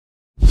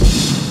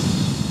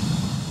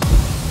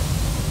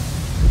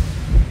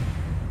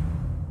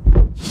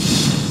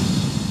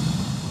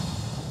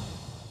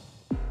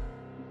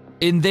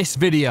In this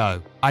video,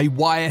 a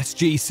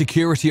YSG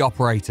security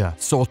operator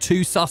saw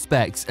two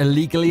suspects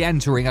illegally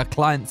entering a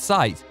client's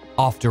site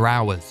after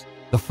hours.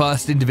 The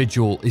first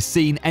individual is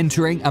seen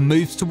entering and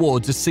moves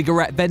towards a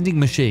cigarette vending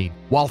machine,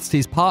 whilst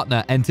his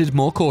partner entered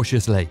more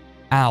cautiously.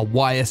 Our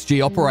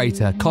YSG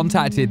operator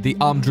contacted the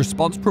armed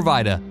response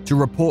provider to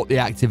report the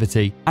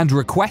activity and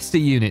request a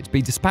unit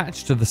be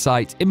dispatched to the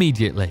site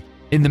immediately.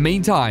 In the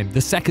meantime, the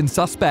second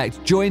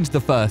suspect joined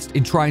the first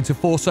in trying to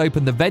force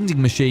open the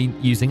vending machine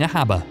using a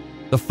hammer.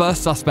 The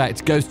first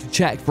suspect goes to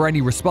check for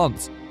any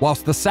response,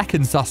 whilst the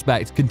second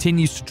suspect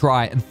continues to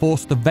try and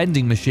force the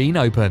vending machine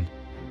open.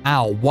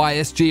 Our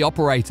YSG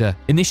operator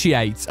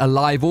initiates a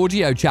live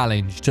audio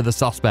challenge to the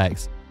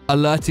suspects,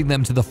 alerting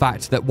them to the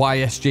fact that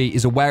YSG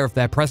is aware of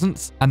their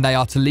presence and they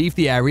are to leave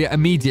the area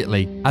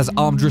immediately as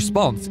armed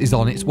response is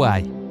on its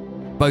way.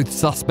 Both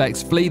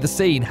suspects flee the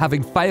scene,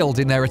 having failed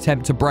in their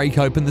attempt to break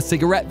open the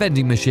cigarette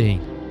vending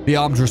machine. The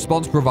armed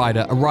response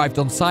provider arrived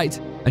on site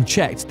and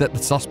checked that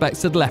the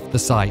suspects had left the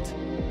site.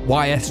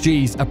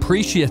 YSG's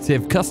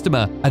appreciative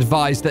customer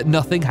advised that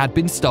nothing had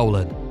been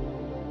stolen.